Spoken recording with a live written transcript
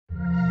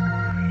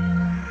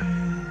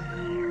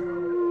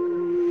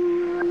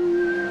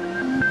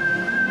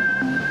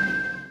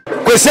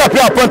Kwesi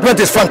Appiah appointment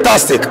is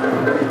fantastic.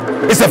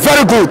 It's a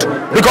very good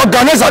because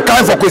Ghanaians are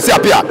kind for Kwesi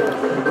Appiah.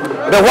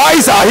 The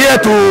wise are here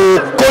to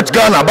coach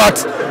Ghana, but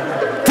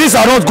things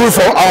are not good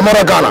for our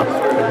mother Ghana.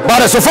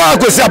 But so far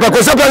Kwesi Appiah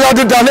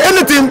hasn't done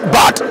anything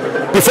bad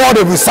before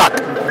they will sack.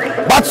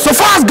 But so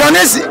far as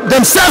Ghanaians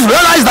themselves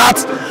realize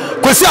that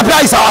Kwesi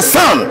Appiah is our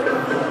son,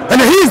 and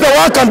he is the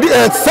one can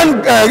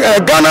send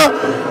Ghana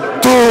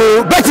to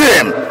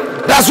Bethlehem.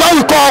 That's why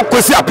we call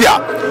Kwesi Appiah.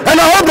 And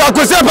I hope that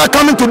Kwesi Appiah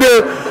coming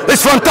today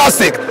is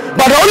fantastic.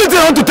 But the only thing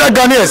I want to tell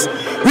Ghanaians,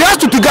 we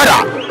have to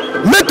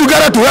make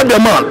together to help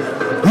the man.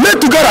 Make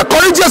together,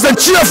 courageous and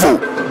cheerful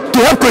to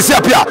help Kwesi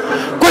Appiah.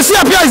 Kwesi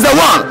Appiah is the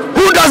one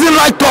who doesn't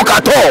like talk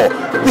at all.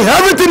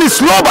 Everything is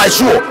slow by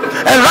show.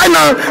 And right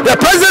now, the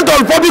president of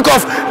the Republic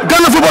of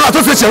Ghana Football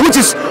Association, which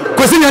is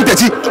Kwesi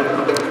Nyantechi,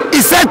 he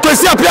said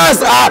Kwesi Appiah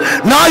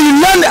now he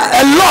learned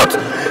a lot.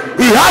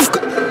 He has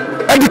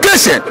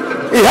education.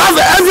 He has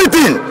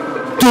everything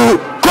to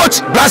coach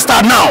Black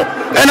Star now.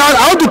 And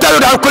I want to tell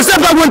you that Kwesi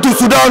Appiah went to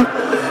Sudan.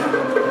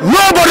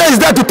 Nobody is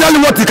there to tell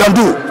him what he can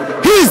do.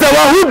 He is the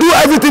one who do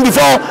everything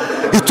before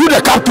he threw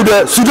the cap to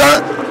the Sudan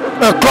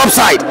club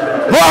side.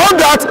 No, I hope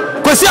that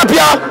Kwesi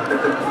Appiah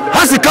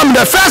has to come in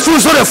the first fool,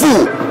 so the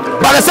fool.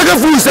 But the second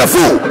fool is a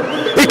fool.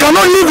 He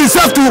cannot leave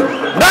himself to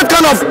that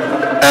kind of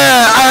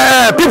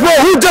people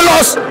who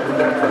jealous,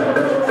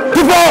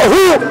 people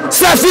who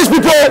selfish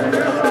people,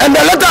 and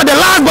the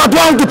last but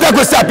one to take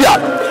Kwesi Appiah.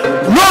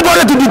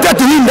 Nobody to dictate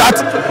to him that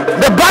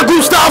the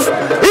backroom staff,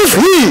 if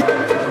he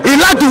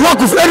like to work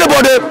with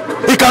anybody,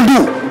 he can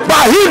do.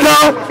 But he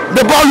now,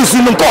 the ball is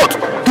in the court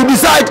to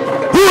decide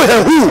who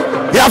and who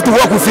he have to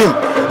work with him.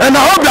 And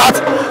I hope that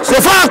so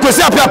far as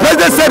Kwesi Appiah,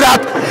 president said that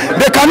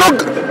they cannot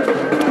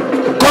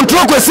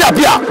control Kwesi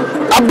Appiah.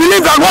 I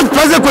believe that what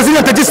President Kwesi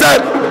Nyantechi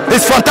said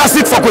is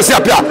fantastic for Kwesi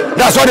Appiah.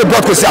 That's why they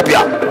brought Kwesi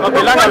Appiah.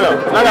 Okay, Langabell,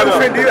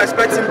 what do you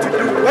expect him to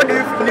do? What do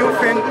you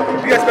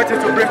expect him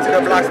to bring to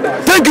the Black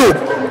Stars? Thank you.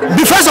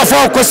 First of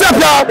all, Kwesi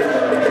Appiah,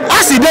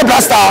 as he did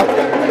Black Star,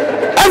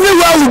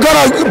 everywhere we go,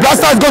 Black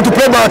Star is going to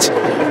play match.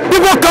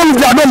 People come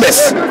with their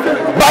numbers.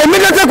 But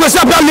immediately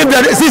Kwesi Appiah leave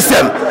the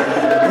system.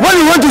 When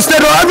he went to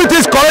stadium,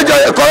 everything is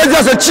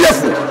courageous and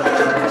cheerful.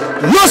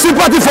 No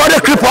sympathy for the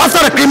cripple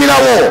after the criminal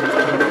war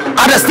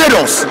at the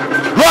stadiums.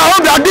 No, I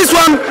hope that this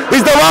one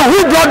is the one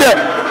who brought the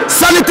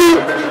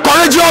sanity,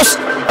 courageous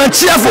and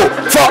cheerful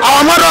for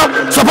our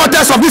mother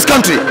supporters of this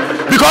country.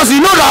 Because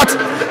you know that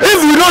if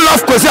we don't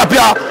love Kwesi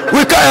Appiah,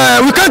 we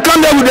can't come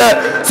there with the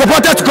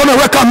supporters to come and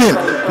welcome him.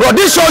 But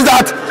this shows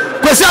that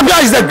Kwesi Appiah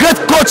is a great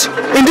coach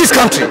in this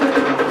country.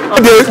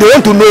 They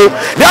want to know,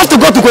 they have to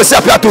go to Kwesi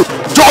Appiah to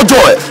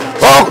joy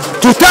or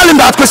to tell him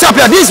that Kwesi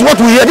Appiah, this is what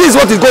we hear, this is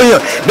what is going on.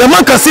 The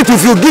man can sit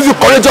with you, give you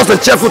courageous and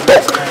cheerful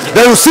talk.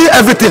 Then you see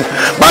everything.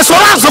 But so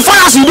far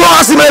as you don't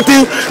ask him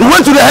anything, you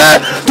went to the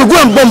hair to go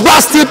and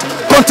bombast it,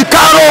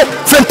 Conticaro,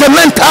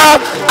 Fentamental,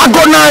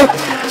 Agonai.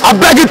 I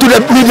beg you to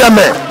the media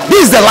men.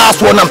 This is the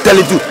last one I'm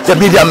telling you, the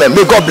media men.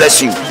 May God bless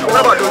you.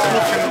 What about those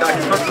who think that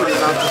he's not good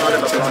enough to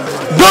handle the Black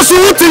Stars? Those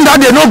who think that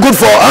they're not good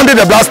for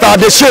handling the Black Star,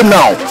 they shame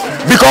now.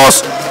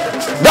 Because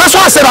that's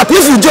why I said that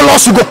if you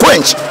jealous, you go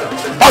quench.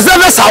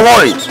 Observers are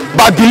worried,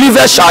 but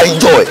believers shall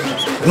enjoy.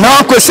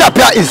 Now Kwesi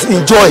Appiah is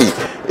enjoying.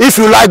 If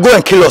you like, go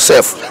and kill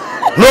yourself.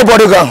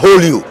 Nobody can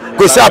hold you.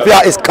 Kwesi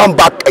Appiah is come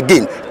back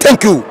again.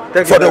 Thank you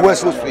for the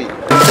West Coast Free.